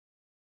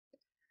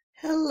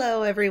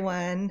Hello,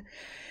 everyone.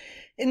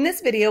 In this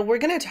video, we're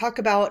going to talk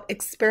about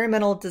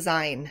experimental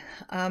design.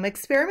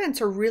 Experiments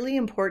are really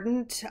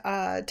important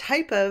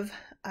type of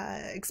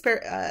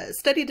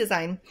study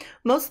design,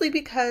 mostly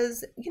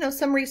because,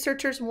 some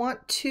researchers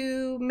want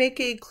to make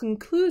a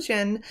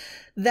conclusion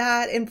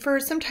that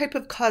infers some type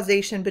of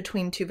causation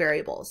between two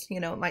variables.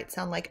 It might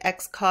sound like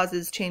X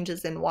causes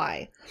changes in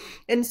Y.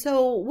 And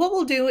so what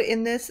we'll do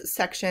in this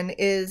section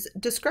is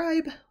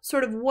describe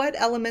sort of what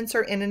elements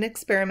are in an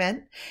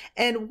experiment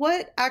and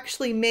what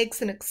actually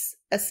makes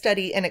a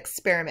study an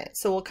experiment.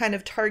 So we'll kind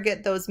of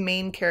target those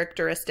main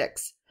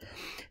characteristics.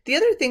 The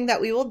other thing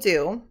that we will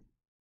do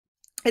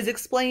is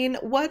explain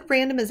what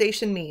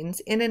randomization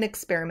means in an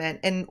experiment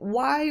and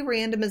why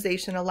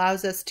randomization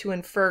allows us to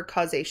infer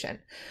causation.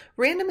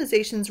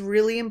 Randomization is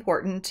really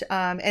important,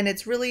 and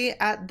it's really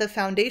at the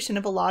foundation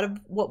of a lot of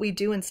what we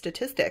do in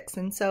statistics.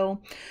 And so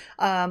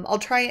I'll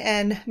try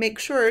and make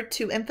sure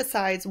to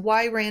emphasize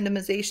why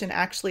randomization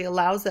actually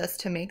allows us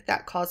to make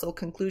that causal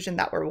conclusion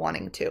that we're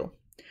wanting to.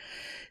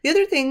 The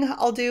other thing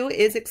I'll do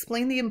is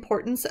explain the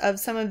importance of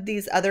some of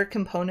these other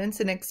components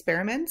in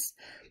experiments.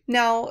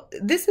 Now,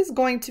 this is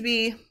going to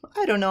be,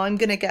 I'm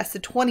going to guess a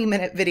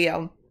 20-minute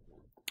video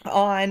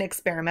on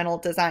experimental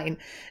design.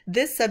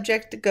 This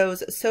subject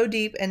goes so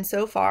deep and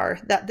so far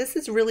that this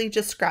is really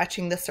just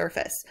scratching the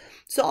surface.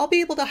 So I'll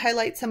be able to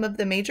highlight some of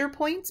the major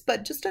points,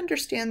 but just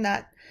understand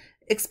that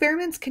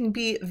experiments can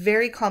be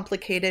very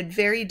complicated,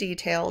 very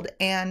detailed,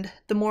 and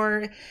the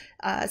more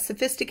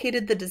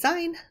sophisticated the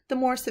design, the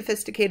more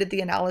sophisticated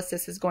the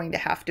analysis is going to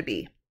have to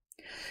be.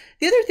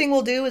 The other thing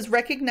we'll do is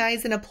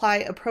recognize and apply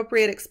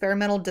appropriate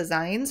experimental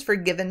designs for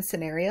given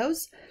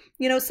scenarios.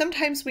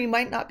 Sometimes we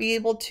might not be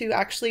able to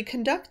actually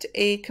conduct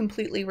a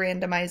completely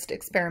randomized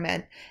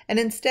experiment, and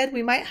instead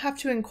we might have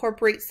to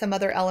incorporate some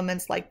other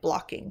elements like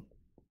blocking.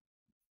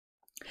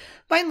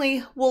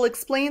 Finally, we'll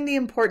explain the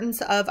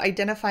importance of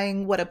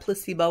identifying what a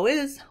placebo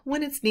is,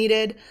 when it's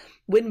needed,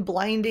 when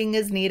blinding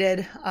is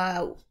needed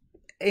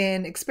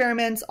in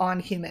experiments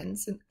on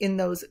humans in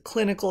those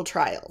clinical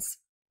trials.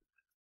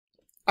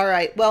 All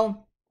right,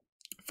 well,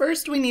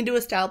 first we need to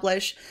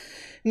establish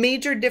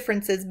major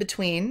differences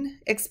between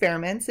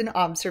experiments and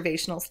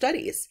observational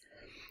studies.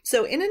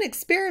 So in an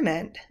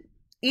experiment,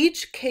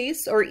 each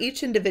case or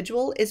each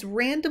individual is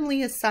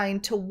randomly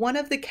assigned to one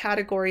of the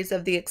categories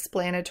of the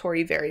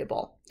explanatory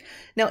variable.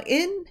 Now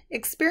in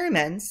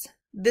experiments,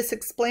 this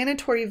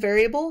explanatory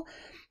variable,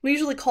 we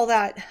usually call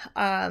that,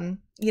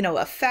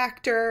 a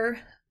factor.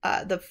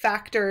 The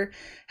factor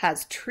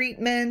has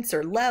treatments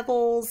or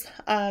levels.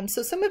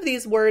 So some of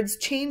these words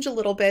change a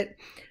little bit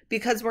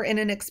because we're in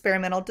an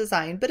experimental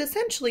design, but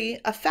essentially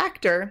a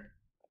factor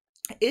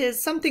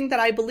is something that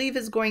I believe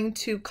is going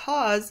to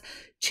cause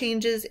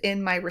changes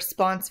in my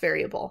response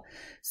variable.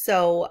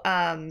 So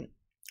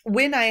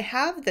when I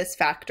have this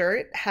factor,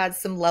 it has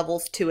some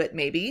levels to it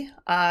maybe.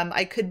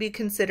 I could be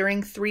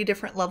considering 3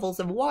 different levels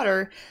of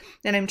water,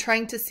 and I'm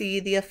trying to see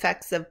the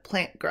effects of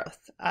plant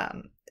growth.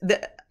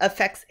 The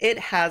effects it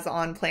has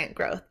on plant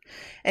growth.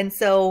 And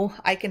so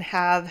I can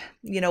have,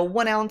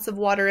 1 ounce of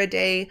water a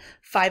day,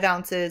 5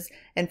 ounces,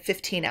 and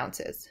 15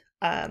 ounces.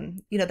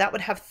 That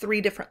would have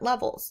 3 different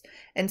levels.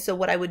 And so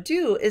what I would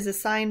do is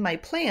assign my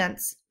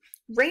plants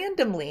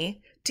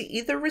randomly to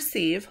either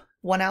receive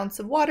 1 ounce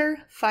of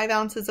water, 5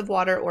 ounces of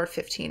water, or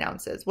 15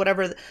 ounces,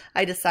 whatever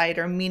I decide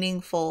are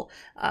meaningful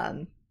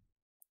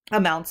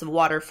amounts of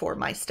water for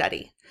my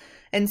study.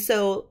 And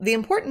so the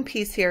important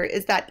piece here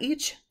is that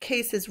each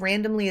case is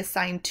randomly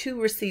assigned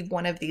to receive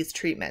one of these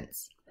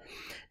treatments.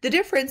 The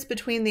difference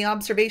between the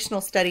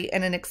observational study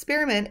and an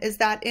experiment is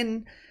that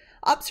in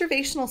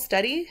observational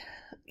study,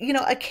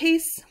 a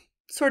case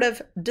sort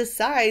of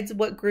decides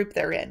what group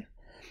they're in,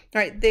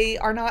 right? They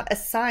are not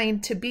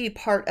assigned to be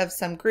part of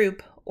some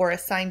group or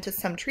assigned to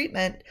some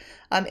treatment.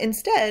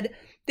 Instead,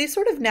 they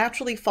sort of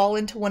naturally fall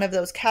into one of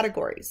those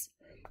categories.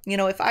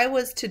 If I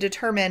was to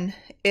determine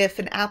if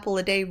an apple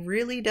a day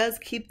really does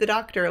keep the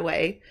doctor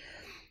away,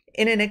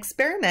 in an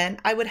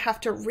experiment, I would have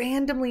to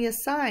randomly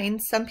assign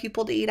some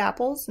people to eat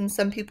apples and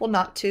some people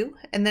not to,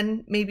 and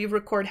then maybe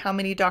record how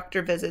many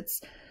doctor visits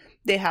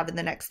they have in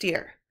the next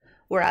year.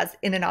 Whereas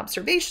in an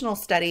observational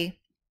study,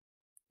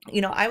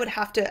 I would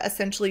have to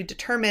essentially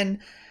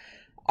determine,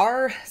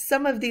 are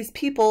some of these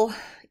people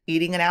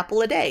eating an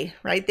apple a day,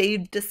 right?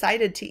 They've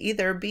decided to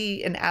either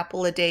be an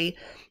apple a day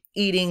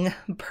eating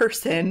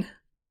person.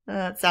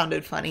 That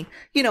sounded funny.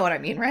 You know what I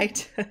mean,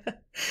 right?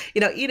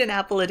 Eat an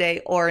apple a day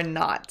or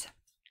not.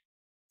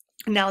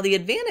 Now, the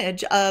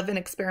advantage of an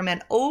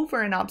experiment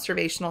over an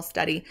observational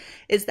study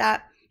is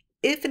that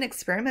if an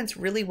experiment's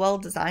really well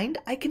designed,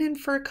 I can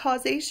infer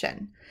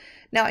causation.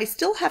 Now, I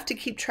still have to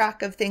keep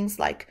track of things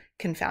like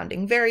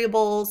confounding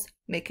variables,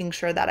 making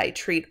sure that I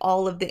treat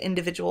all of the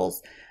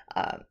individuals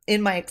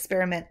in my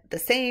experiment the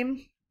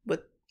same,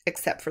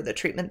 except for the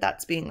treatment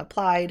that's being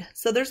applied.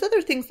 So there's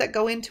other things that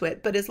go into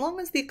it, but as long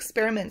as the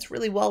experiment's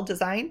really well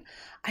designed,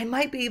 I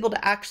might be able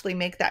to actually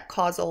make that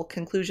causal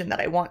conclusion that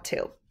I want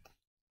to. All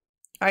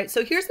right,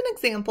 so here's an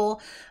example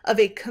of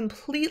a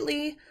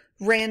completely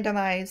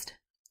randomized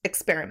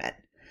experiment.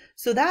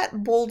 So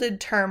that bolded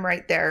term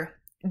right there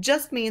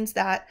just means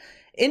that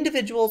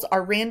individuals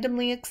are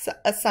randomly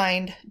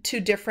assigned to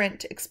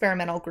different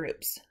experimental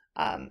groups.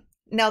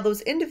 Now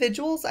those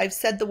individuals, I've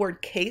said the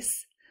word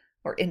case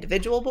or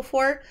individual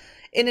before.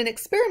 In an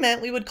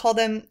experiment, we would call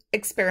them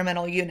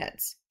experimental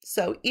units.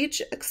 So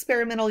each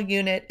experimental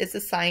unit is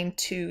assigned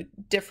to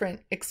different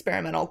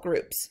experimental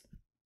groups.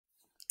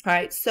 All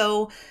right,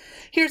 so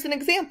here's an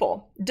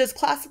example. Does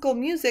classical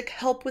music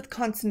help with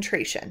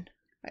concentration?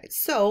 Right,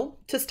 so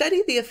to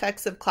study the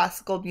effects of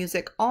classical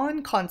music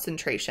on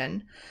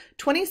concentration,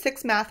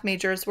 26 math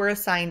majors were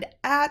assigned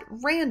at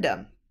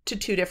random to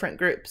 2 different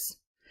groups.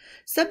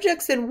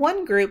 Subjects in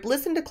one group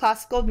listened to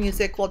classical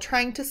music while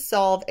trying to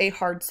solve a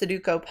hard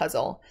Sudoku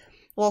puzzle,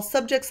 while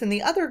subjects in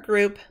the other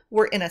group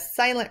were in a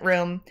silent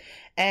room,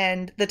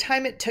 and the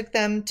time it took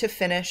them to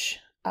finish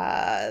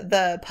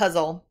the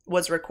puzzle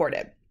was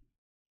recorded.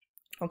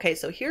 Okay,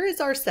 so here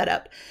is our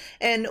setup.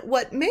 And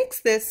what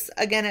makes this,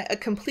 again, a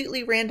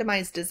completely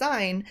randomized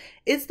design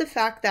is the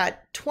fact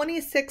that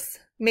 26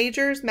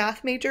 majors,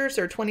 math majors,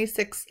 or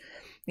 26,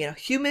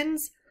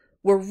 humans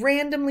were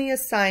randomly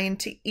assigned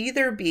to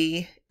either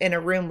be in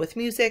a room with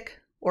music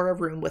or a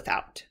room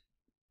without.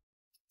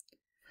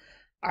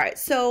 All right,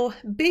 so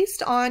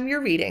based on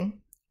your reading,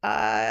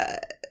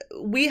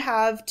 we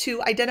have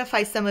to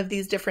identify some of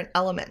these different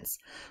elements.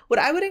 What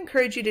I would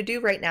encourage you to do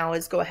right now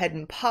is go ahead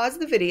and pause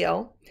the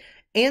video,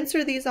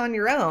 answer these on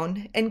your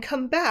own, and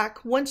come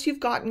back once you've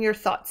gotten your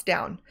thoughts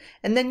down,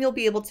 and then you'll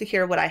be able to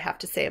hear what I have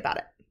to say about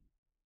it.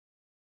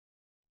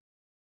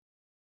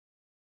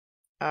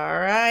 All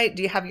right,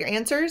 do you have your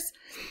answers?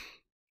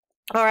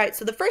 All right,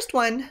 so the first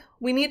one,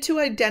 we need to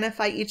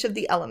identify each of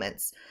the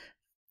elements.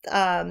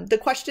 The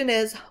question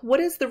is, what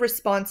is the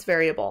response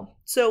variable?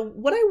 So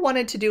what I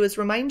wanted to do is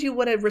remind you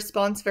what a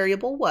response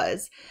variable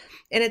was,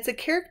 and it's a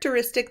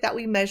characteristic that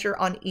we measure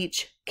on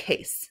each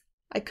case.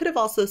 I could have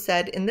also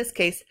said, in this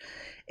case,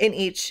 in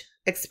each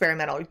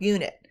experimental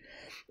unit.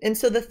 And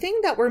so the thing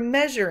that we're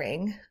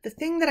measuring, the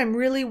thing that I'm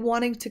really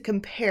wanting to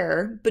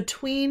compare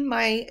between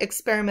my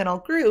experimental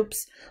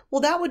groups,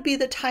 well, that would be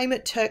the time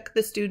it took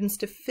the students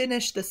to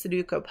finish the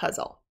Sudoku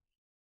puzzle.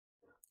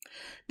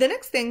 The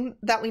next thing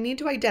that we need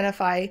to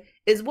identify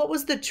is what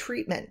was the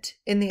treatment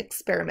in the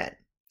experiment.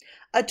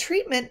 A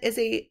treatment is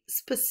a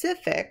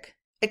specific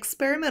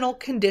experimental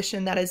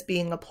condition that is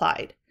being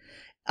applied.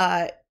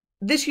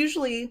 This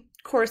usually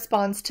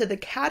corresponds to the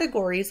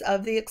categories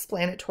of the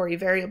explanatory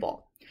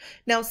variable.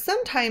 Now,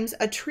 sometimes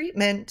a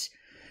treatment,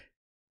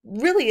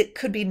 really it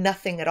could be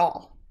nothing at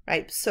all,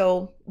 right?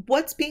 So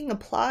what's being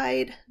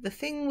applied, the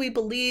thing we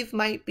believe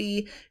might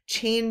be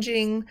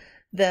changing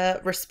the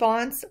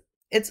response,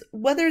 it's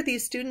whether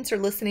these students are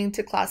listening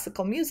to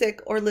classical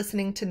music or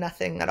listening to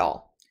nothing at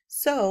all.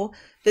 So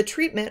the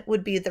treatment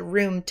would be the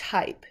room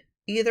type,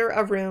 either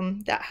a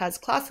room that has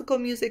classical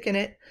music in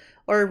it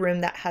or a room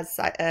that has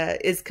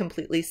is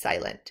completely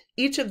silent.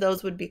 Each of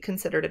those would be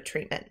considered a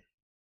treatment.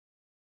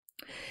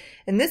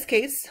 In this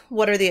case,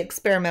 what are the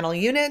experimental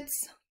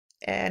units?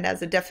 And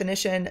as a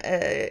definition,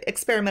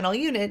 experimental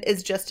unit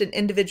is just an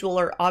individual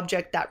or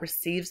object that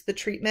receives the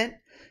treatment.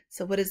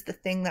 So what is the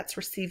thing that's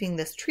receiving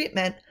this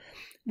treatment?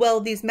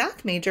 Well, these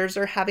math majors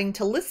are having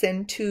to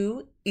listen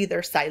to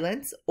either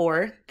silence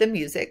or the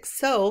music.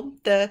 So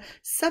the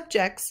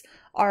subjects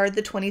are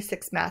the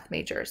 26 math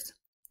majors.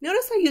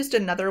 Notice I used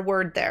another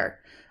word there,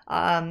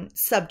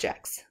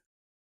 subjects.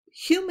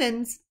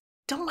 Humans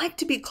don't like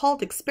to be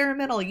called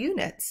experimental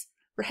units,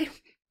 right?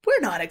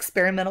 We're not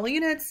experimental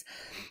units.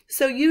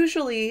 So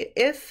usually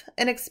if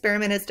an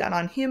experiment is done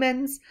on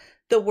humans,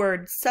 the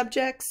word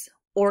subjects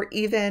or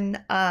even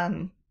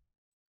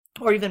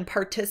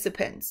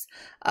participants,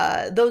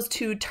 those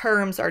two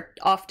terms are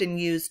often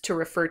used to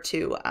refer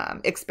to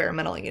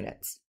experimental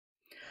units.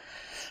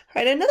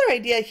 All right, another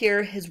idea here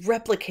is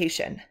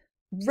replication.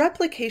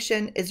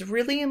 Replication is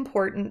really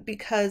important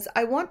because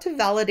I want to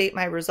validate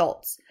my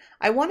results.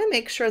 I want to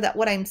make sure that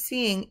what I'm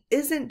seeing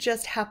isn't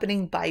just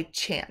happening by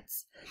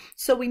chance.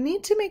 So we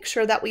need to make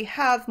sure that we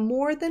have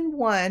more than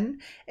one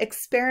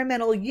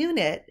experimental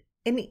unit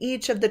in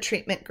each of the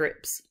treatment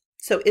groups.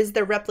 So is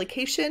there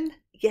replication?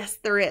 Yes,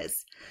 there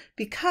is,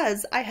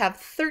 because I have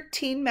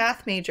 13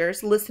 math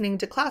majors listening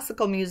to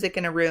classical music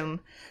in a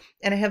room,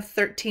 and I have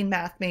 13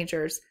 math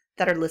majors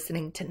that are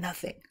listening to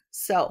nothing.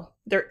 So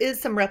there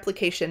is some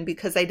replication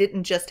because I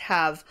didn't just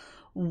have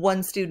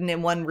one student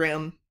in one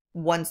room,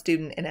 one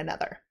student in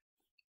another.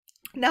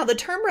 Now the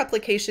term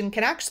replication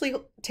can actually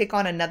take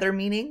on another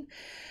meaning.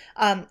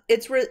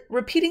 It's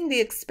repeating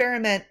the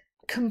experiment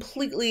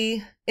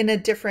completely in a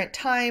different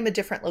time, a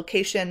different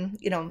location,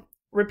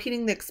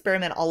 repeating the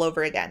experiment all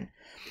over again.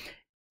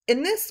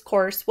 In this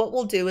course, what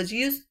we'll do is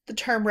use the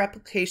term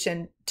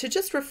replication to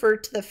just refer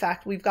to the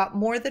fact we've got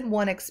more than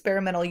one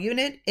experimental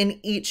unit in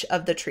each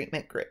of the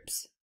treatment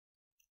groups.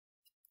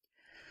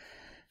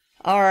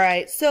 All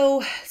right,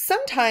 so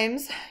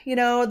sometimes,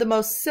 the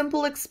most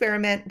simple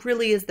experiment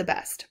really is the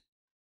best.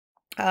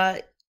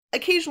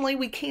 Occasionally,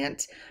 we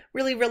can't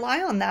really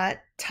rely on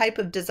that type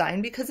of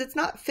design because it's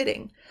not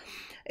fitting.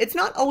 It's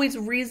not always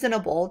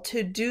reasonable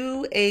to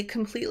do a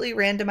completely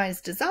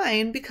randomized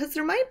design because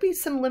there might be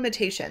some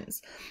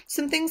limitations,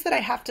 some things that I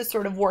have to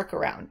sort of work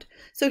around.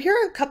 So here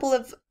are a couple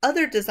of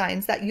other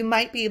designs that you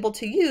might be able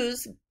to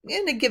use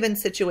in a given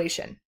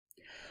situation.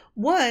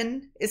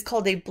 One is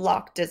called a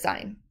block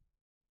design.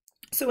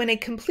 So in a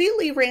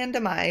completely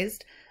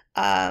randomized,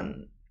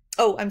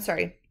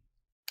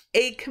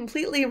 a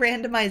completely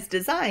randomized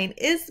design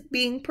is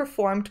being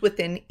performed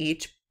within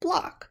each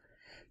block.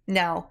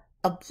 Now,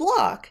 a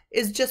block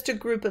is just a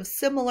group of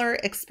similar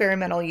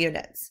experimental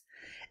units.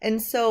 And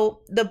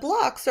so the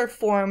blocks are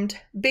formed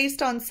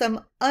based on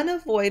some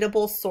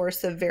unavoidable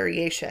source of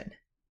variation.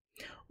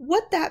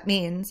 What that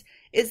means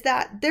is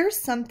that there's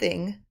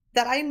something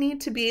that I need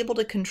to be able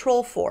to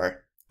control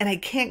for, and I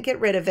can't get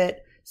rid of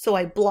it, so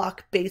I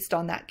block based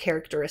on that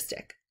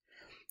characteristic.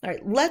 All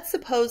right, let's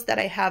suppose that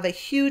I have a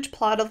huge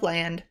plot of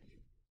land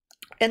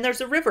and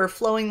there's a river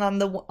flowing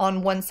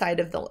on one side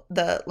of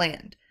the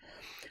land.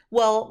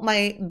 Well,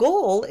 my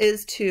goal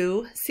is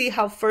to see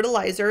how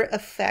fertilizer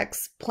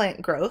affects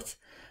plant growth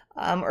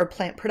or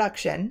plant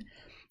production.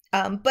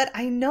 But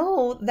I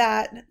know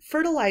that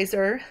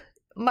fertilizer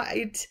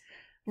might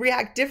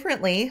react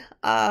differently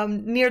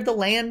near the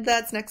land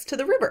that's next to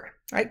the river,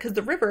 right? Because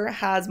the river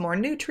has more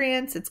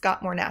nutrients, it's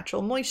got more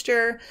natural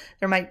moisture,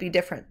 there might be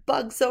different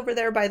bugs over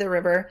there by the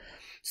river.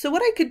 So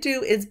what I could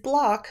do is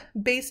block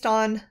based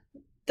on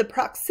the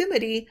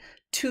proximity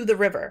to the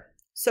river.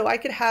 So I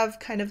could have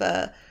kind of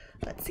a,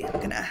 let's see, I'm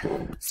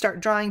gonna start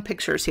drawing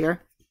pictures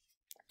here.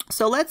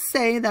 So let's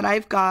say that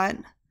I've got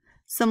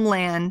some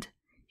land.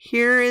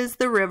 Here is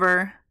the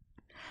river,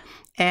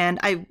 and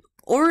I've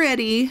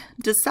already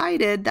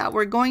decided that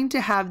we're going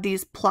to have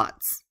these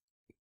plots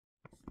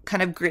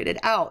kind of gridded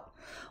out.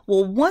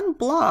 Well, one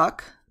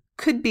block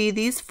could be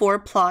these 4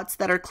 plots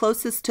that are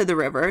closest to the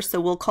river. So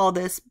we'll call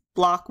this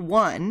block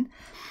 1.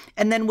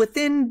 And then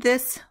within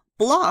this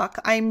block,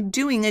 I'm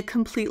doing a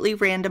completely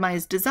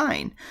randomized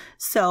design.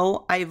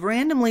 So I've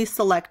randomly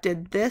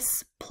selected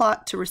this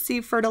plot to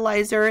receive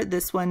fertilizer.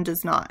 This one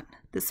does not.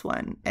 This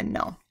one, and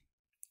no.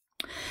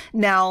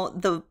 Now,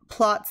 the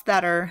plots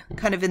that are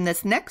kind of in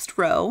this next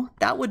row,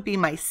 that would be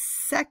my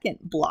second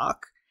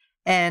block.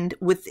 And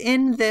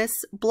within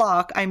this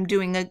block, I'm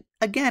doing,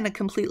 again, a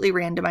completely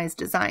randomized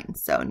design.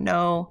 So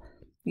no,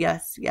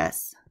 yes,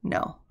 yes,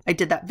 no. I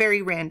did that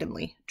very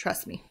randomly,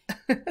 trust me.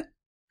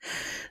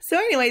 So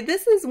anyway,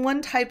 this is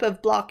one type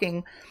of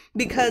blocking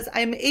because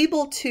I'm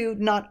able to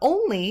not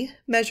only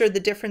measure the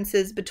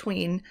differences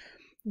between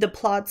the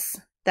plots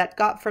that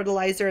got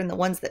fertilizer and the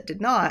ones that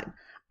did not,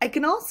 I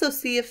can also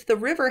see if the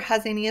river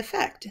has any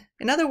effect.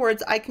 In other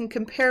words, I can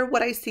compare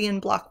what I see in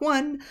block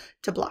 1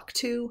 to block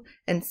 2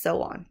 and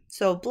so on.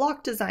 So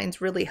block design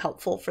is really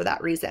helpful for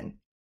that reason.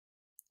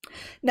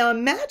 Now, a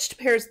matched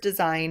pairs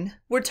design,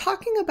 we're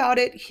talking about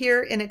it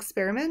here in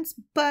experiments,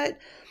 but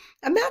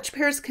a matched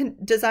pairs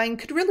design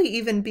could really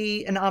even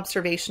be an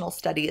observational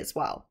study as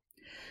well.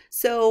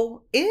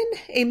 So in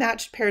a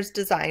matched pairs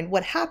design,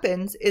 what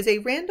happens is a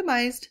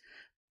randomized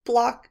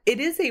block, it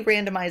is a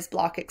randomized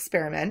block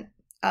experiment,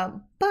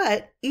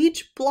 but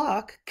each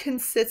block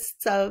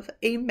consists of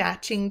a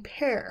matching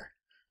pair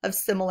of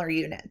similar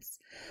units.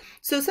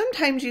 So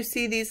sometimes you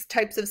see these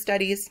types of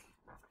studies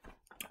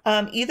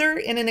either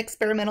in an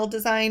experimental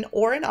design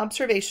or an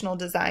observational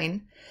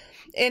design.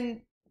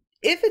 And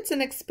if it's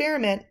an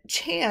experiment,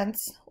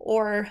 chance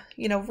or,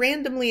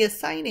 randomly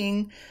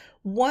assigning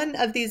one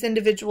of these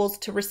individuals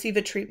to receive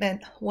a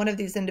treatment, one of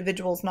these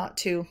individuals not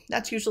to,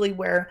 that's usually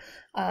where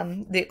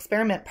the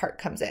experiment part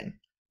comes in.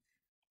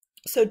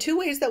 So 2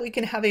 ways that we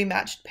can have a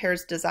matched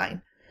pairs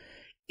design.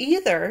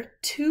 Either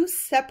 2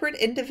 separate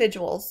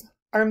individuals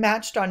are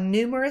matched on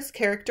numerous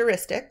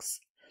characteristics.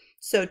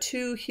 So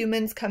 2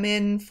 humans come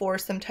in for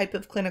some type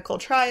of clinical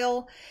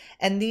trial,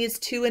 and these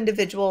 2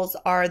 individuals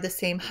are the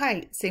same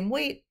height, same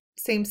weight,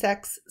 same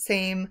sex,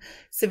 same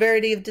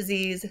severity of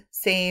disease,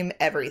 same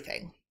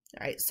everything.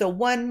 All right, so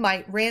one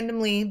might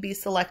randomly be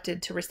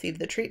selected to receive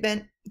the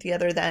treatment. The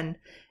other then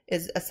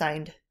is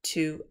assigned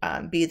to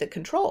be the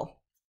control.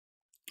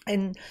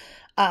 And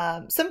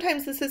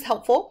sometimes this is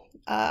helpful.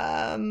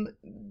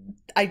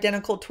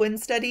 Identical twin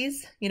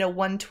studies,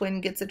 one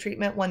twin gets a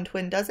treatment, one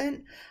twin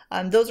doesn't.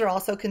 Those are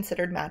also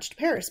considered matched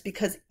pairs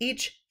because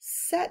each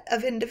set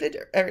of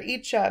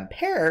each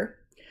pair,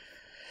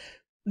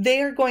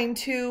 we're going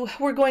to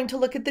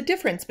look at the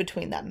difference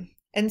between them.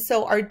 And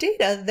so our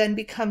data then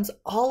becomes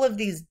all of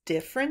these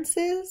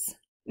differences,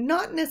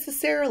 not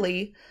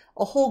necessarily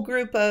a whole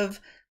group of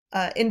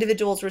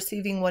individuals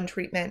receiving one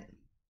treatment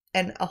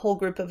and a whole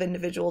group of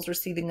individuals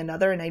receiving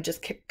another, and I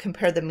just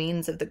compare the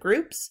means of the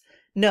groups.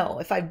 No,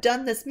 if I've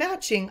done this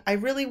matching, I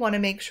really want to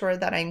make sure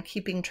that I'm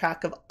keeping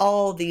track of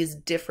all these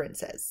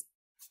differences.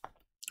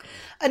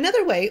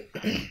 Another way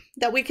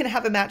that we can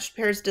have a matched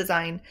pairs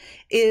design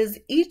is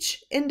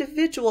each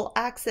individual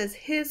acts as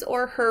his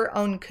or her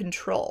own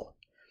control.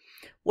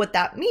 What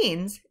that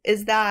means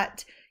is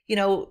that,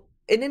 an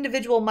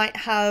individual might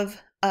have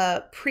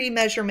a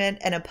pre-measurement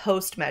and a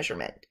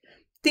post-measurement.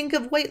 Think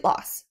of weight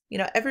loss.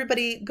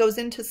 everybody goes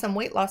into some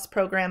weight loss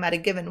program at a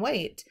given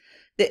weight.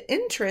 The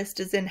interest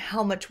is in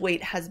how much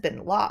weight has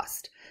been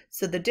lost.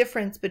 So the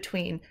difference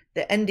between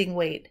the ending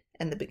weight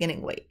and the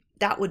beginning weight,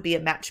 that would be a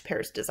matched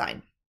pairs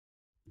design.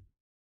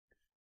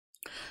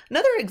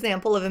 Another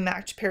example of a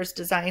matched pairs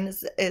design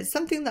is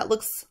something that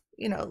looks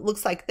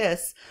like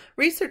this.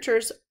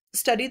 Researchers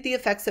studied the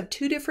effects of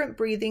 2 different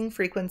breathing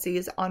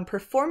frequencies on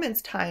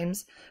performance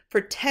times for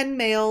 10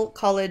 male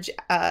college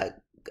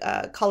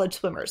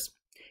swimmers.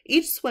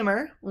 Each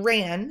swimmer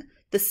ran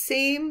the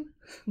same,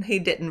 they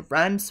didn't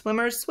run,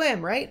 swimmers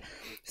swim, right?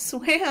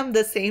 Swam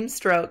the same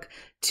stroke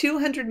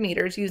 200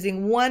 meters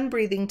using one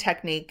breathing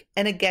technique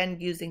and again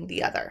using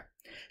the other.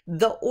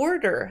 The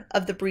order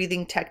of the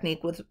breathing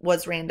technique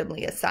was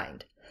randomly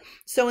assigned.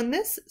 So in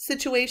this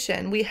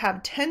situation, we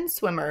have 10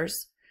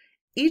 swimmers.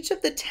 Each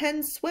of the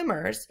 10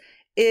 swimmers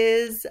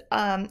is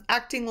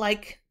acting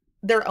like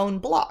their own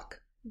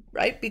block,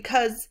 right?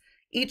 Because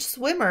each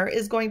swimmer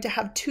is going to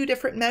have 2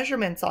 different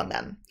measurements on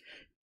them.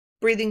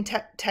 Breathing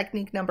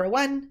technique number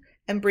 1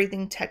 and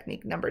breathing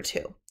technique number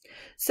 2.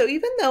 So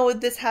even though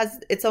this has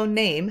its own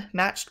name,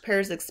 matched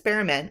pairs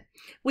experiment,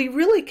 we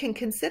really can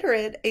consider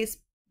it a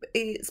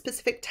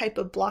specific type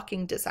of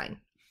blocking design.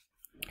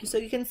 So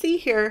you can see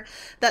here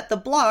that the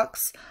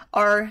blocks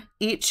are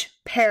each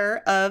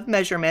pair of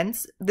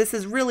measurements. This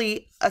is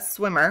really a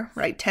swimmer,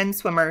 right? 10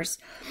 swimmers.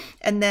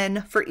 And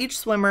then for each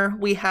swimmer,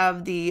 we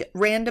have the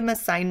random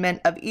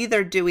assignment of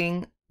either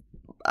doing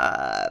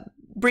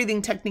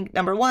breathing technique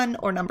number 1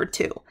 or number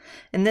 2.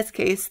 In this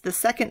case, the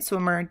second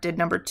swimmer did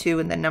number 2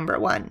 and then number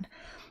 1.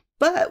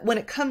 But when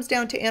it comes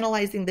down to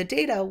analyzing the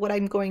data, what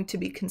I'm going to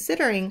be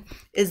considering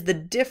is the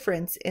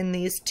difference in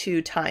these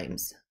 2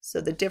 times.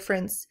 So the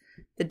difference,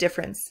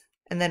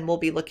 and then we'll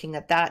be looking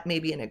at that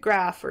maybe in a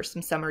graph or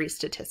some summary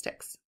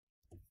statistics.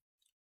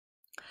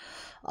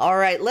 All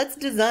right, let's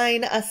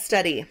design a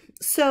study.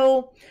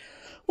 So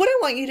what I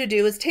want you to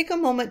do is take a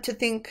moment to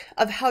think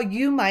of how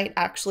you might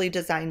actually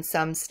design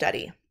some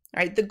study.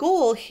 All right, the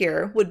goal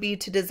here would be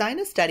to design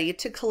a study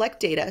to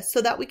collect data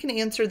so that we can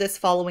answer this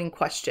following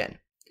question.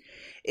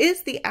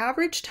 Is the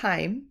average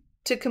time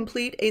to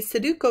complete a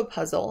Sudoku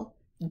puzzle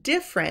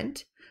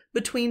different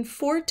between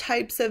 4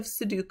 types of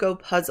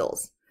Sudoku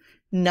puzzles?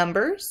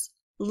 Numbers,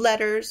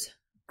 letters,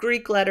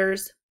 Greek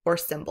letters, or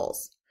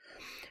symbols.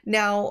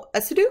 Now, a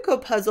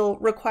Sudoku puzzle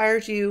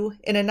requires you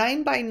in a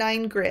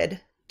 9x9 grid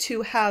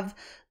to have,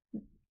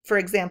 for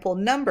example,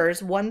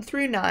 numbers 1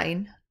 through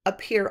 9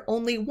 appear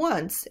only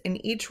once in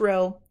each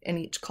row and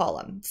each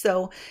column.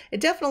 So it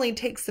definitely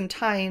takes some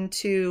time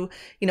to,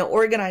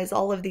 organize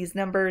all of these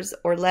numbers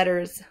or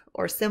letters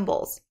or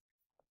symbols.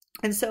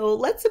 And so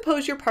let's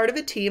suppose you're part of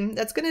a team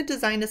that's going to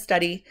design a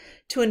study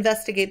to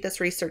investigate this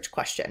research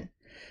question.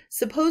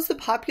 Suppose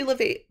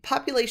the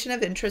population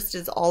of interest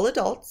is all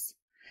adults,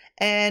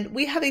 and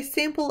we have a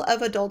sample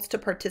of adults to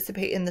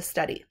participate in the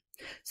study.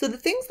 So the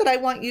things that I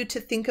want you to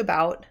think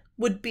about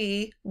would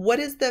be, what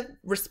is the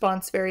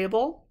response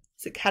variable?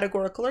 Is it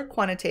categorical or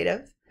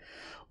quantitative?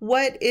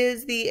 What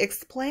is the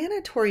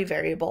explanatory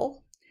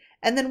variable?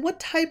 And then what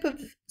type of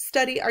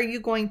study are you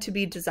going to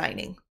be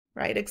designing,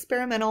 right?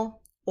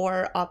 Experimental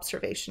or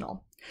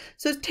observational?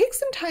 So take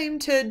some time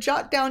to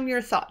jot down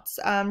your thoughts,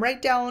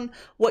 write down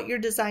what your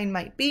design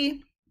might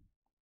be,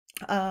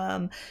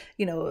 how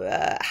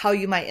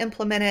you might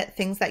implement it,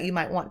 things that you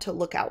might want to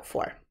look out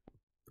for.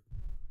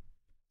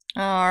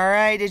 All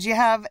right, did you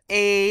have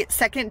a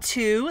second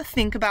to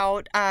think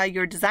about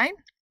your design?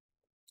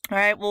 All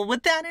right, well,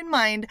 with that in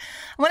mind,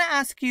 I want to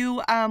ask you,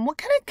 what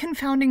kind of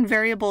confounding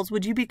variables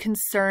would you be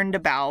concerned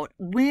about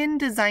when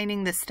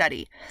designing this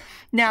study?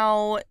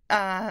 Now,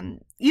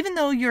 even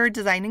though you're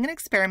designing an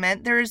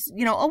experiment, there's,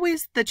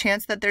 always the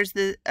chance that there's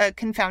a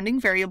confounding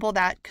variable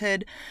that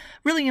could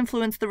really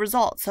influence the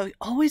results. So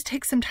always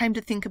take some time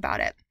to think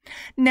about it.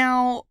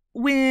 Now,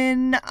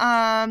 when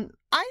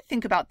I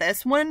think about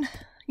this, one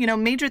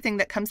major thing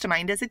that comes to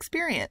mind is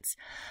experience.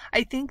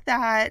 I think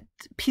that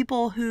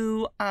people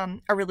who are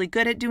really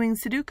good at doing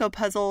Sudoku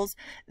puzzles,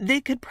 they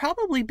could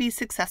probably be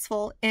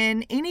successful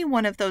in any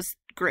one of those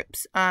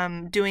groups,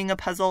 doing a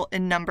puzzle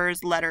in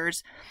numbers,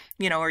 letters,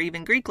 or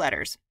even Greek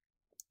letters.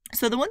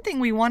 So the one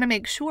thing we want to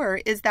make sure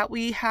is that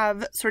we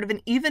have sort of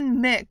an even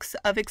mix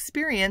of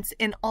experience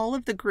in all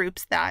of the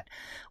groups that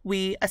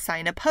we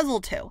assign a puzzle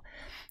to.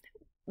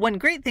 One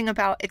great thing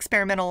about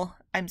randomization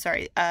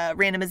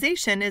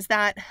is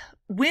that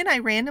when I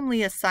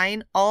randomly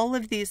assign all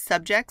of these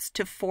subjects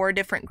to 4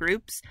 different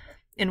groups,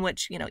 in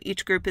which,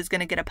 each group is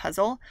going to get a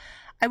puzzle,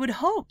 I would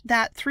hope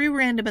that through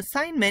random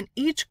assignment,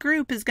 each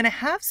group is going to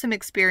have some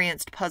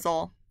experienced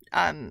people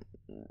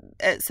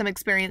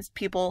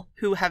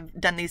who have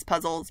done these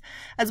puzzles,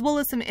 as well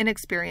as some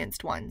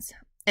inexperienced ones.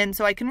 And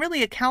so I can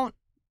really count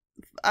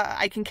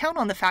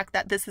on the fact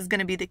that this is going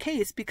to be the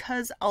case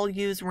because I'll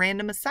use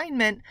random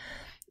assignment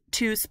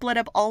to split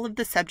up all of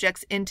the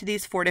subjects into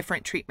these 4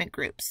 different treatment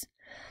groups.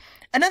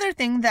 Another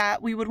thing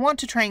that we would want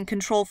to try and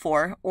control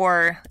for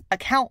or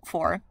account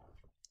for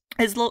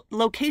is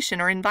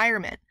location or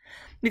environment.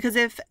 Because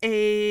if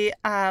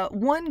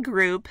one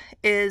group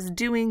is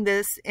doing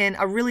this in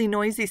a really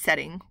noisy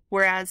setting,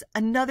 whereas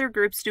another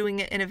group's doing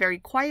it in a very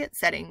quiet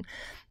setting,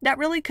 that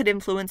really could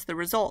influence the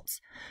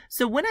results.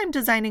 So when I'm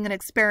designing an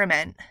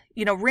experiment,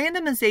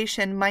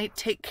 randomization might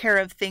take care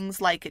of things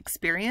like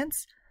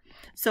experience.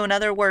 So in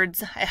other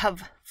words, I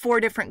have 4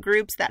 different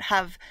groups that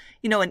have,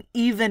 an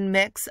even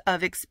mix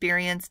of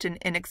experienced and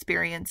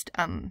inexperienced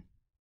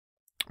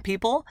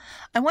people.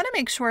 I want to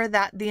make sure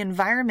that the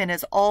environment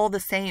is all the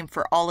same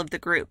for all of the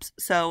groups.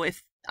 So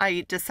if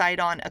I decide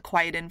on a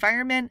quiet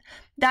environment,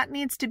 that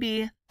needs to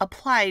be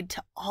applied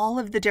to all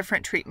of the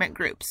different treatment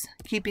groups,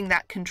 keeping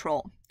that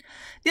control.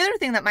 The other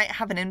thing that might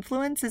have an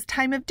influence is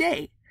time of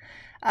day.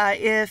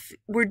 If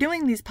we're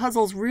doing these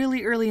puzzles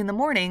really early in the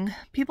morning,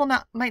 people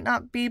might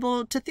not be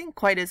able to think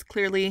quite as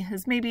clearly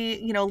as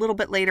maybe, a little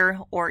bit later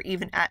or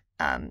even at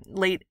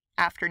late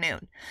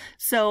afternoon.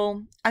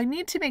 So I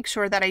need to make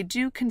sure that I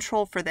do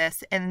control for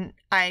this and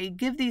I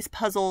give these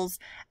puzzles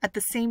at the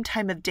same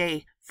time of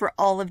day for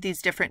all of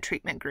these different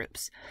treatment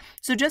groups.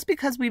 So just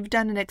because we've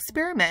done an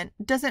experiment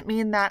doesn't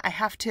mean that I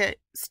have to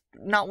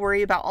not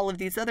worry about all of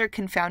these other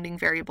confounding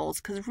variables,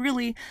 because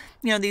really,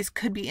 these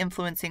could be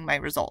influencing my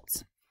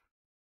results.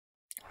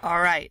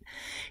 All right,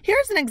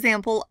 here's an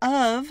example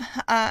of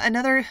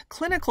another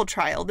clinical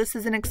trial. This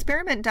is an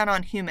experiment done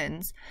on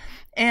humans.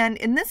 And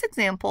in this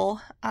example,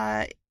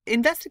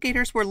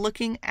 investigators were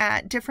looking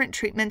at different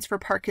treatments for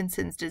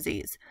Parkinson's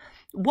disease.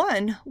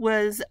 One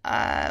was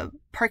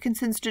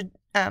Parkinson's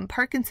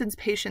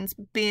patients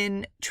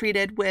being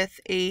treated with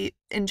an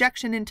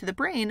injection into the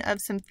brain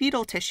of some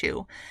fetal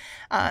tissue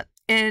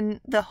in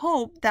the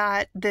hope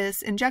that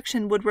this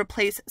injection would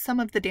replace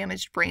some of the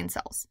damaged brain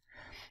cells.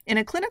 In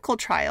a clinical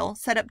trial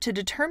set up to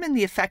determine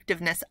the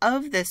effectiveness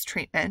of this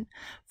treatment,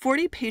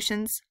 40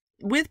 patients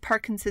with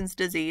Parkinson's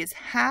disease,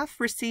 half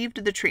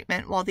received the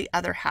treatment while the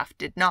other half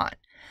did not.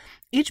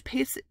 Each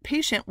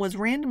patient was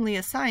randomly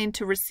assigned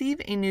to receive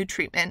a new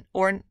treatment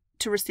or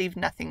to receive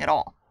nothing at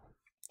all.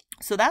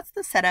 So that's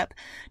the setup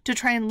to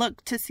try and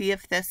look to see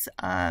if this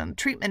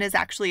treatment is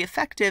actually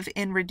effective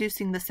in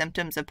reducing the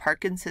symptoms of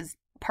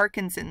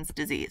Parkinson's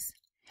disease.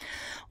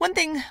 One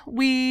thing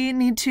we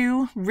need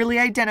to really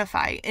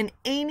identify in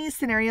any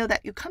scenario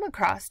that you come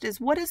across is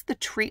what is the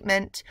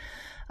treatment.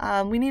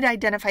 We need to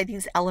identify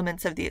these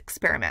elements of the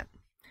experiment.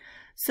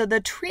 So the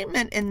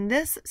treatment in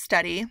this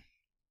study,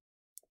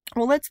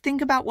 well, let's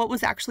think about what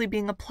was actually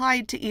being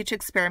applied to each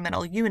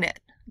experimental unit.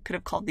 We could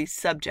have called these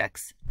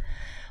subjects.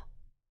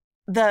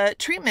 The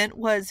treatment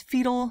was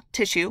fetal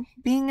tissue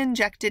being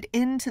injected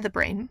into the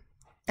brain.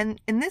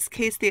 And in this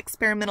case, the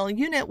experimental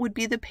unit would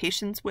be the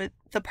patients with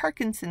the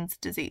Parkinson's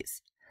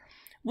disease.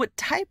 What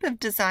type of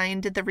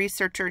design did the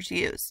researchers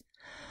use?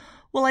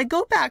 Well, I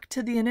go back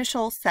to the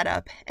initial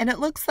setup, and it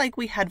looks like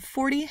we had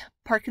 40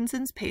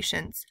 Parkinson's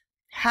patients.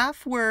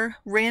 Half were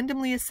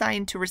randomly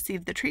assigned to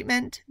receive the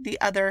treatment. The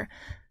other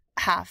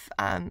half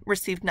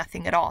received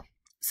nothing at all.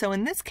 So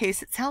in this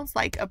case, it sounds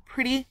like a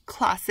pretty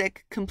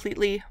classic,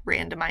 completely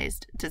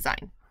randomized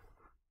design.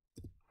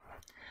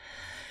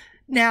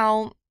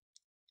 Now,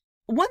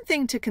 one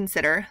thing to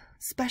consider,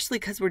 especially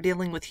because we're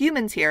dealing with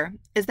humans here,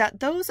 is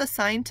that those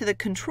assigned to the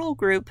control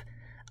group,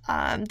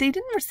 they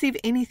didn't receive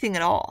anything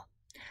at all.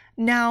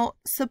 Now,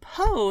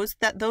 suppose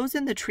that those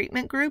in the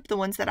treatment group, the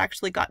ones that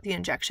actually got the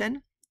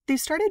injection, they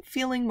started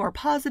feeling more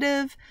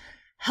positive,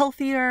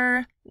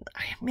 healthier.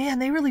 Man,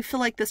 they really feel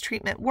like this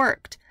treatment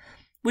worked.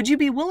 Would you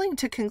be willing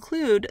to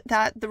conclude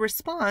that the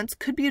response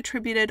could be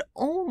attributed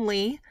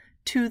only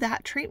to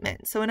that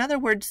treatment? So in other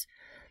words,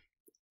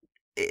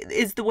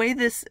 is the way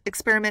this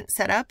experiment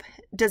set up,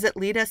 does it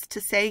lead us to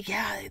say,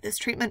 yeah, this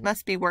treatment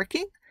must be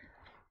working?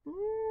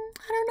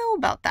 I don't know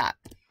about that.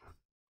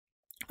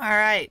 All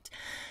right.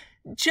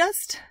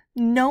 Just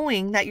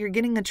knowing that you're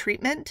getting a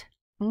treatment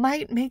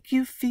might make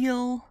you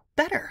feel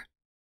better,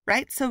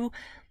 right? So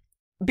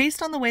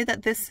based on the way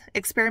that this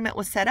experiment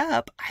was set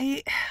up,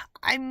 I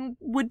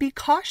would be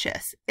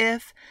cautious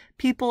if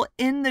people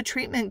in the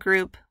treatment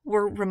group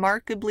were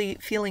remarkably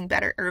feeling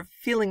better or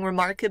feeling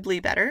remarkably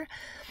better.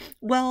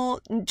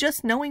 Well,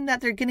 just knowing that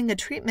they're getting a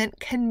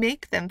treatment can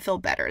make them feel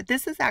better.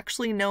 This is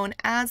actually known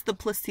as the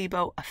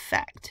placebo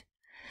effect.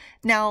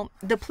 Now,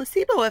 the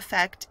placebo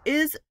effect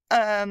is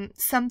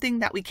something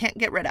that we can't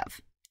get rid of,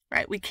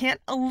 right? We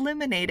can't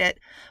eliminate it,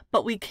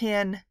 but we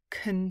can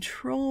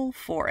control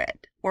for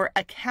it or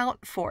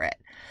account for it.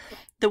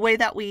 The way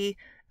that we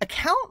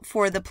account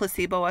for the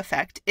placebo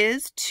effect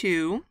is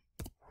to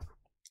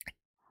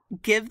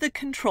give the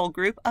control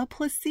group a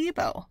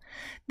placebo.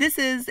 This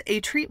is a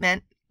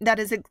treatment that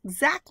is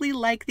exactly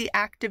like the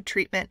active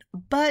treatment,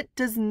 but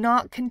does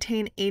not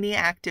contain any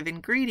active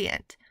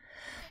ingredient.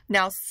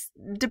 Now,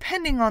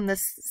 depending on the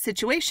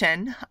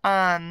situation,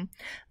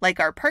 like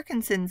our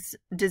Parkinson's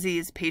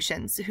disease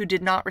patients who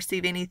did not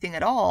receive anything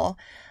at all,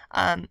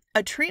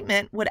 a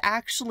treatment would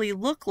actually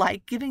look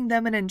like giving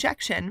them an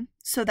injection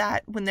so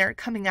that when they're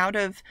coming out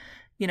of,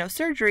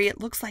 surgery,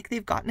 it looks like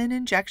they've gotten an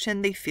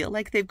injection. They feel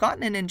like they've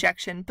gotten an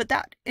injection, but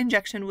that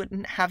injection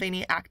wouldn't have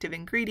any active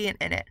ingredient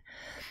in it.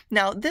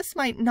 Now, this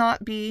might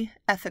not be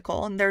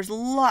ethical, and there's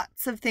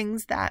lots of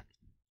things that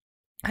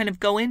kind of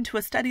go into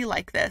a study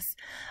like this.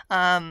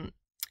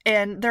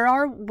 And there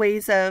are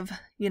ways of,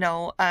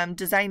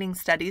 designing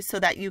studies so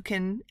that you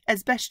can,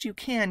 as best you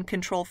can,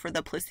 control for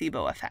the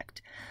placebo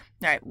effect.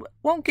 All right,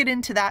 won't get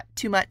into that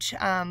too much,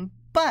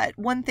 but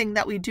one thing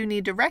that we do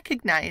need to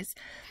recognize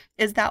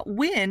is that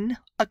when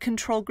a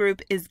control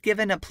group is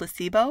given a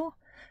placebo,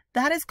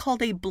 that is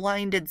called a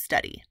blinded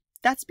study.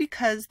 That's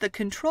because the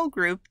control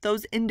group,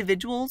 those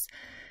individuals,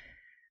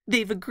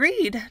 they've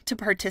agreed to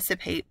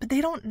participate, but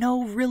they don't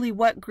know really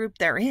what group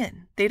they're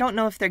in. They don't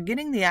know if they're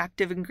getting the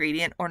active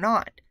ingredient or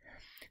not.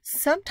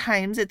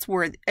 Sometimes it's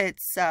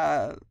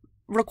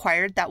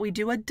required that we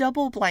do a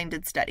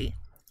double-blinded study.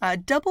 A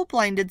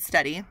double-blinded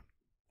study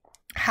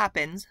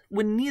happens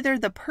when neither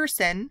the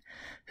person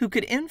who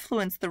could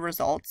influence the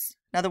results,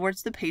 in other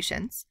words, the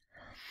patients,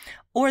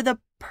 or the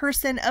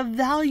person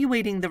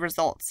evaluating the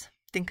results,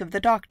 think of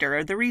the doctor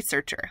or the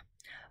researcher,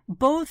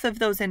 both of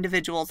those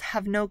individuals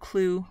have no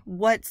clue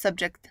what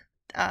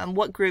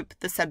group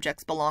the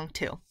subjects belong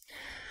to.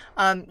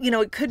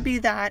 It could be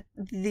that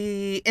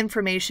the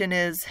information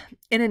is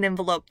in an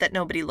envelope that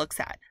nobody looks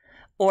at,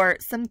 or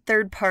some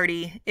third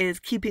party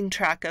is keeping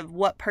track of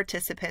what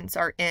participants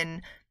are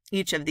in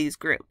each of these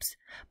groups.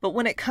 But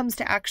when it comes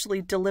to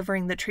actually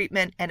delivering the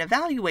treatment and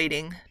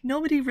evaluating,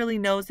 nobody really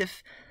knows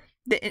if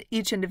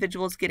each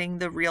individual is getting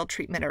the real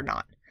treatment or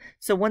not.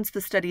 So once the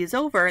study is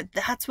over,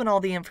 that's when all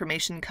the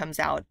information comes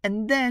out.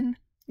 And then,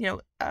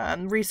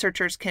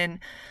 researchers can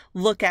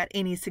look at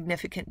any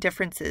significant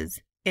differences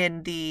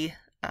in the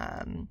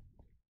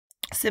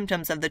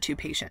symptoms of the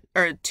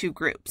two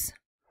groups.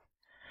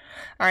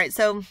 All right,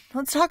 so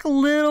let's talk a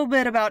little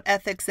bit about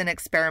ethics in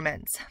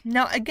experiments.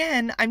 Now,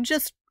 again, I'm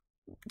just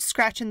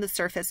scratching the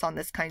surface on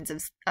this kind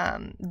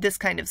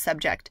of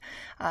subject.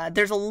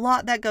 There's a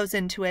lot that goes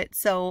into it,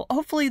 so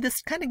hopefully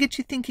this kind of gets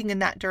you thinking in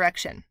that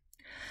direction.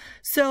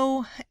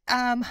 So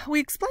we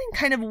explained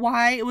kind of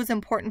why it was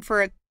important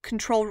for a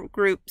control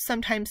group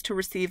sometimes to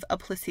receive a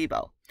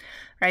placebo,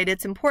 right?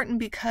 It's important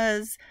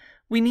because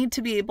we need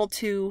to be able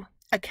to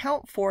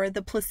account for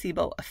the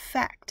placebo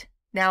effect.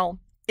 Now,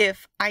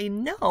 if I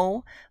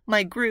know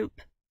my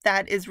group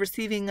that is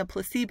receiving a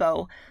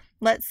placebo,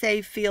 let's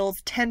say,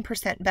 feels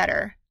 10%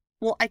 better,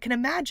 well, I can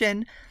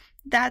imagine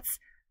that's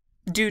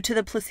due to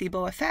the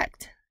placebo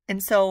effect.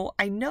 And so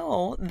I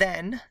know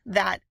then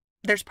that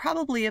there's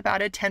probably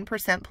about a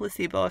 10%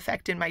 placebo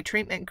effect in my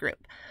treatment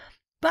group.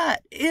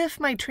 But if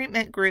my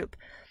treatment group,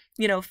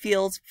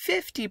 feels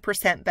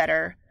 50%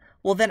 better,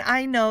 well, then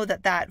I know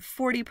that that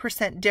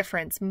 40%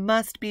 difference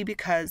must be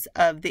because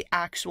of the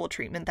actual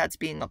treatment that's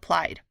being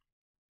applied.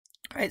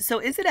 All right, so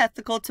is it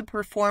ethical to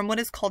perform what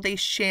is called a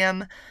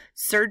sham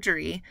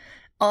surgery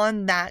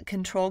on that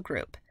control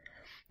group?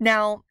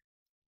 Now,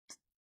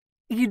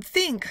 you'd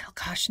think, oh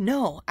gosh,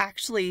 no,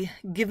 actually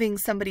giving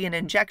somebody an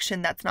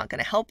injection that's not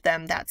going to help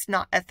them, that's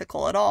not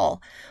ethical at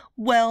all.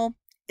 Well,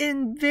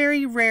 in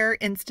very rare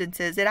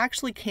instances, it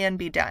actually can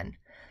be done.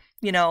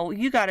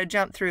 You got to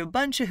jump through a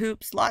bunch of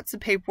hoops, lots of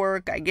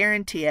paperwork, I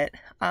guarantee it.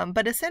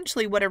 But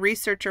essentially what a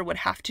researcher would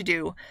have to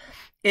do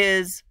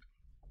is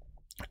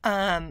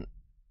he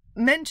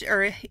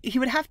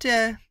would have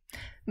to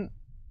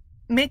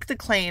make the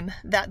claim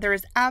that there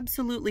is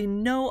absolutely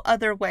no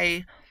other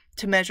way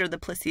to measure the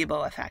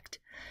placebo effect.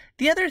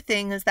 The other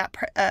thing is that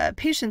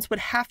patients would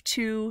have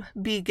to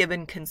be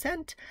given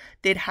consent.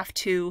 They'd have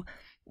to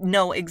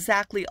know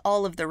exactly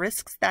all of the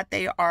risks that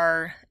they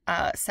are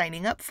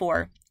signing up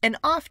for. And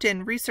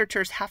often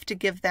researchers have to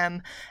give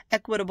them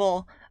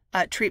equitable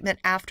treatment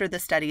after the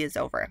study is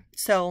over.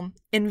 So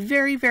in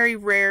very, very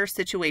rare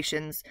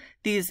situations,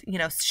 these,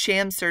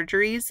 sham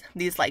surgeries,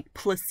 these like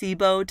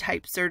placebo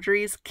type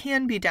surgeries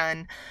can be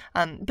done,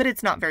 but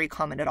it's not very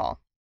common at all.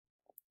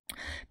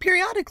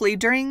 Periodically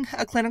during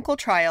a clinical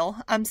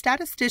trial,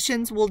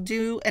 statisticians will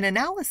do an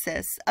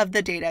analysis of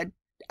the data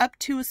up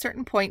to a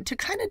certain point to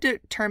kind of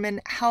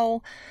determine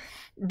how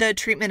the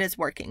treatment is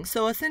working.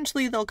 So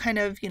essentially they'll kind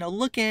of,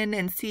 look in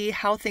and see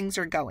how things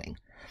are going.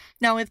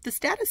 Now, if the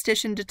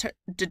statistician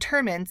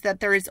determines that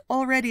there is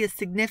already a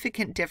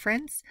significant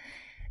difference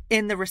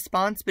in the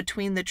response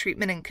between the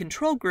treatment and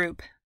control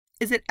group,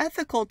 is it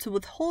ethical to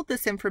withhold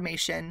this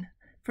information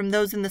from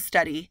those in the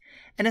study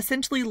and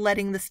essentially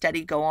letting the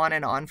study go on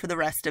and on for the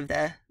rest of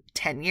the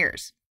 10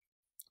 years?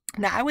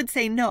 Now, I would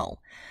say no.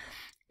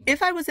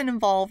 If I was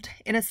involved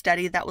in a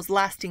study that was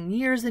lasting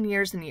years and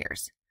years and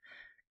years,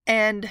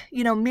 and,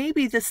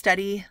 maybe the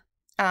study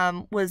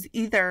was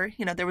either,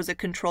 there was a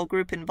control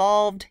group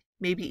involved,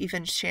 maybe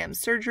even sham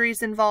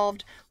surgeries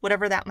involved,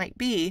 whatever that might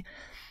be,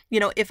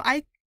 if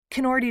I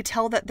can already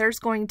tell that there's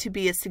going to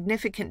be a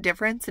significant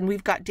difference and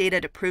we've got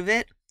data to prove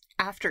it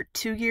after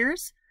 2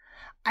 years,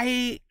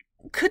 I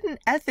couldn't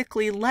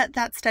ethically let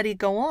that study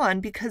go on,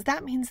 because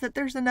that means that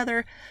there's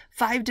another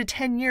 5 to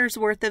 10 years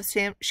worth of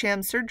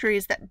sham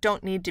surgeries that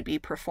don't need to be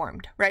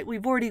performed, right?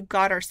 We've already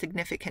got our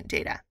significant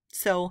data.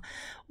 So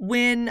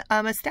when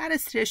a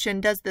statistician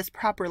does this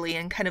properly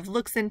and kind of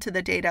looks into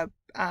the data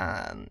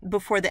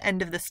before the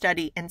end of the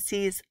study and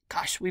sees,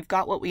 gosh, we've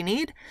got what we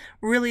need,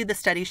 really the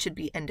study should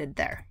be ended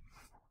there.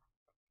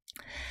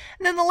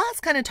 And then the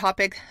last kind of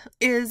topic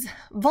is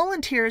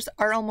volunteers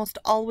are almost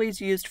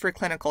always used for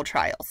clinical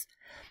trials.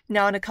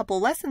 Now, in a couple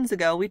lessons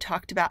ago, we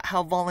talked about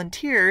how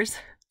volunteers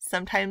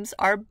sometimes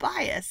are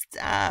biased,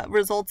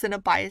 results in a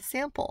biased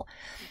sample.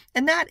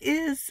 And that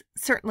is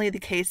certainly the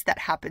case that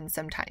happens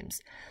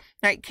sometimes.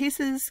 Right?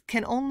 Cases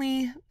can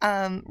only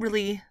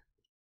really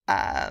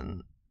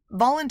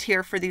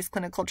volunteer for these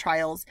clinical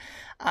trials,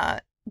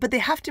 but they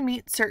have to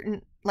meet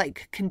certain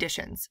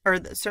conditions or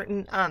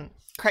certain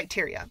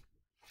criteria.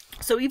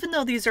 So even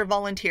though these are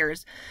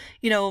volunteers,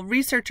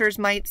 researchers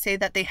might say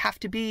that they have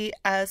to be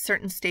a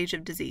certain stage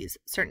of disease,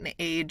 certain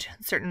age,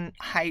 certain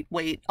height,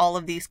 weight, all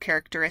of these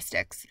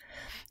characteristics.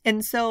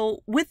 And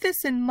so with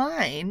this in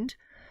mind,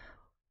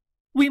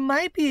 we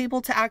might be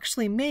able to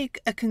actually make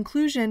a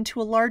conclusion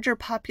to a larger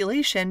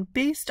population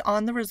based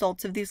on the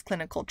results of these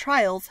clinical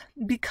trials,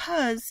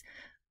 because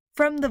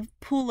from the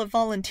pool of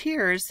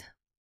volunteers,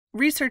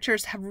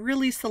 researchers have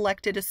really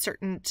selected a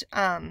certain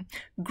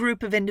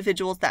group of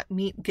individuals that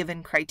meet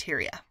given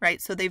criteria,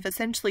 right? So they've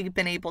essentially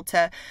been able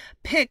to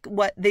pick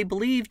what they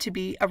believe to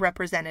be a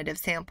representative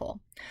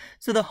sample.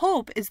 So the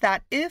hope is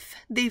that if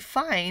they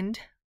find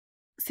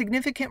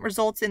significant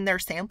results in their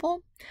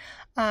sample,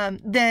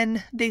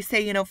 then they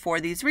say,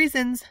 for these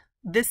reasons,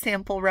 this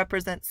sample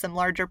represents some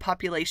larger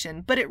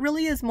population, but it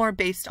really is more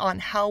based on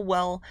how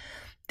well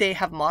they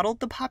have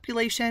modeled the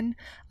population,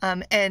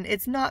 and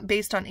it's not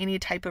based on any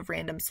type of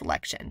random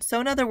selection. So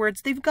in other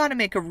words, they've got to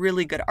make a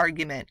really good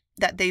argument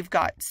that they've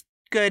got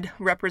good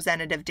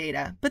representative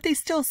data, but they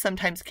still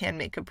sometimes can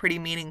make a pretty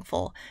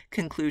meaningful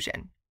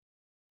conclusion.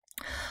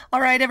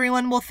 All right,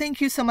 everyone. Well, thank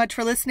you so much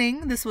for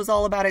listening. This was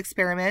all about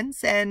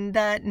experiments. And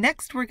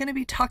next, we're going to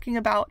be talking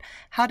about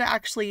how to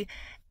actually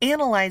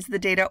analyze the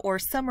data or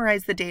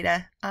summarize the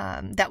data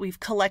that we've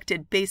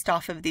collected based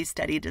off of these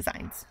study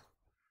designs.